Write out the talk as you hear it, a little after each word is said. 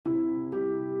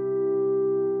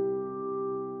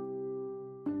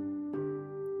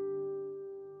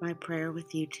My prayer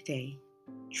with you today,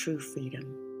 true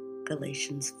freedom,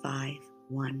 Galatians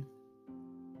 5:1.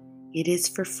 It is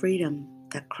for freedom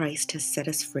that Christ has set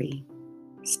us free.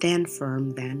 Stand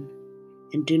firm then,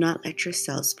 and do not let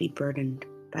yourselves be burdened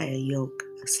by a yoke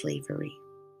of slavery.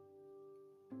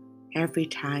 Every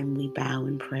time we bow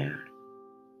in prayer,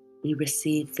 we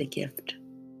receive the gift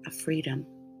of freedom.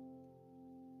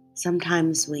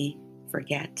 Sometimes we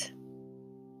forget.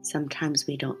 Sometimes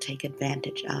we don't take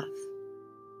advantage of.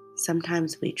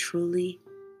 Sometimes we truly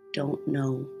don't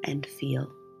know and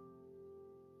feel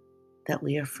that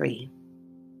we are free.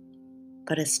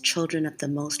 But as children of the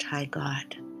Most High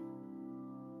God,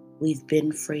 we've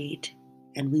been freed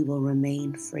and we will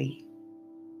remain free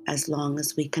as long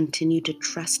as we continue to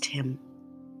trust Him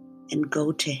and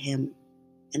go to Him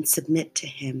and submit to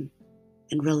Him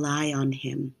and rely on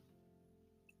Him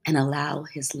and allow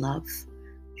His love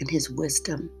and His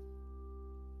wisdom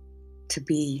to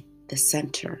be the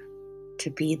center, to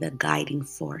be the guiding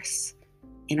force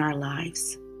in our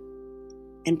lives.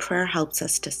 And prayer helps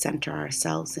us to center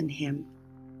ourselves in Him.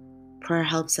 Prayer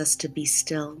helps us to be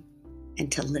still and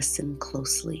to listen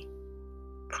closely.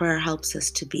 Prayer helps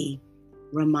us to be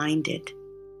reminded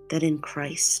that in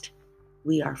Christ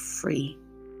we are free.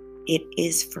 It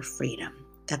is for freedom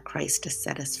that Christ has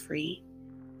set us free.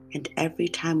 And every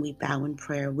time we bow in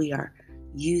prayer, we are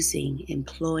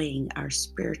employing our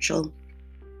spiritual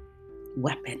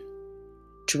weapon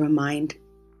to remind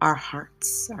our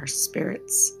hearts, our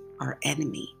spirits, our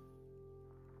enemy,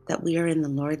 that we are in the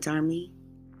Lord's army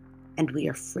and we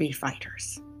are free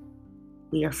fighters.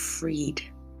 We are freed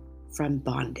from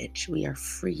bondage. We are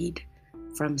freed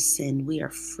from sin. We are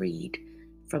freed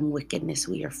from wickedness.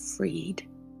 We are freed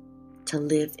to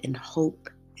live in hope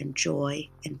and joy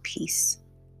and peace.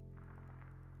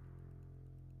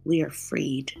 We are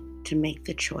freed to make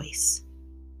the choice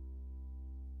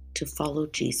to follow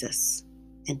Jesus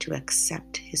and to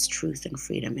accept His truth and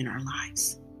freedom in our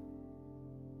lives.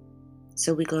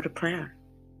 So we go to prayer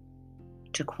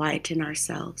to quieten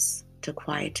ourselves, to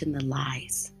quieten the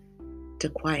lies, to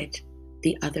quiet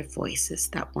the other voices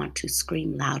that want to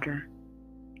scream louder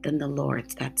than the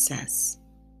Lord's that says,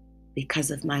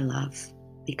 because of my love,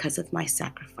 because of my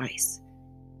sacrifice,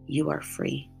 you are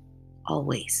free,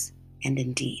 always and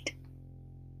indeed.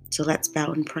 So let's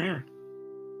bow in prayer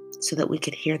so that we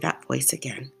could hear that voice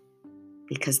again,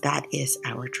 because that is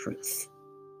our truth.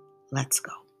 Let's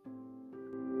go.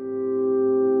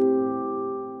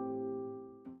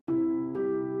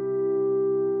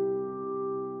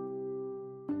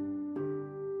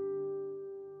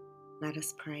 Let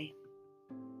us pray.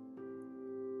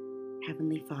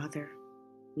 Heavenly Father,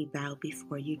 we bow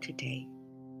before you today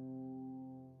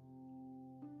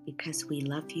because we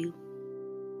love you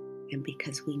and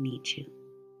because we need you,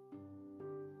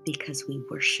 because we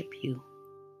worship you,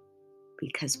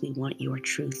 because we want your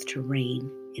truth to reign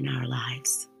in our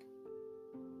lives.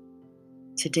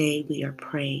 Today we are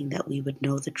praying that we would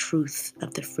know the truth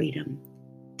of the freedom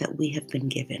that we have been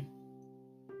given.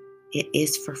 It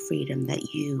is for freedom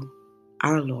that you,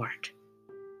 our Lord,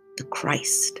 the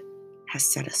Christ,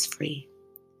 has set us free.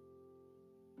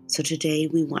 So today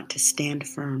we want to stand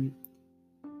firm,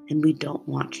 and we don't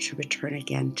want to return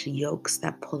again to yokes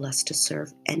that pull us to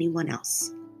serve anyone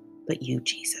else but you,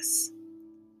 Jesus.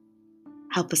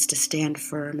 Help us to stand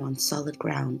firm on solid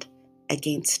ground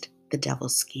against the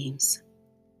devil's schemes,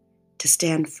 to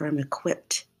stand firm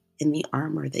equipped in the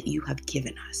armor that you have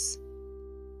given us.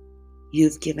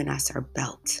 You've given us our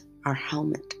belt, our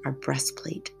helmet, our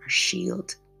breastplate, our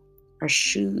shield, our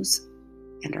shoes,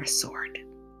 and our sword.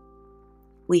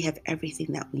 We have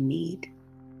everything that we need.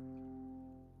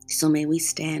 So may we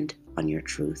stand on your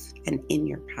truth and in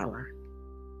your power.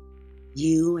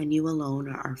 You and you alone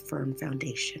are our firm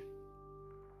foundation.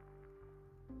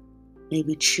 May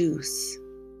we choose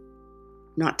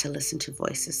not to listen to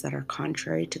voices that are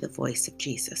contrary to the voice of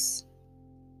Jesus.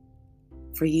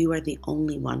 For you are the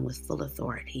only one with full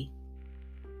authority.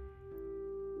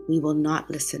 We will not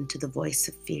listen to the voice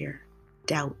of fear,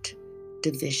 doubt,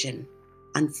 division,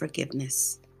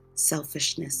 unforgiveness,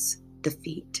 selfishness,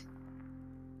 defeat.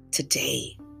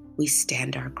 Today, we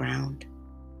stand our ground.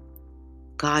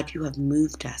 God, you have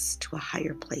moved us to a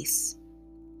higher place.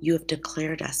 You have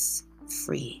declared us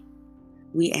free.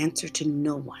 We answer to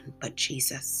no one but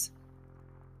Jesus.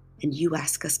 And you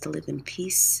ask us to live in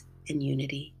peace and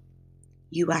unity.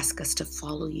 You ask us to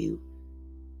follow you.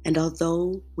 And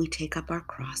although we take up our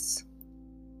cross,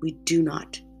 we do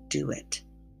not do it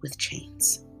with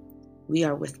chains. We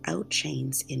are without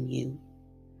chains in you.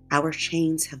 Our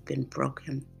chains have been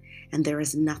broken, and there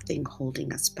is nothing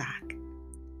holding us back.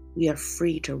 We are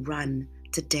free to run,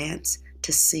 to dance,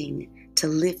 to sing, to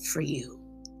live for you.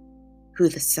 Who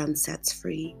the sun sets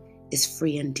free is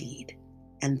free indeed.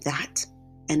 And that,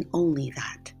 and only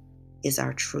that, is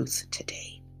our truth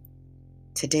today.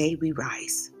 Today we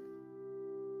rise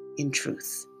in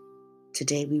truth.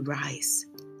 Today we rise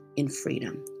in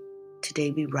freedom.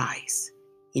 Today we rise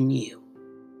in you.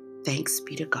 Thanks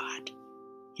be to God.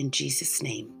 In Jesus'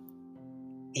 name,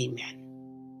 amen.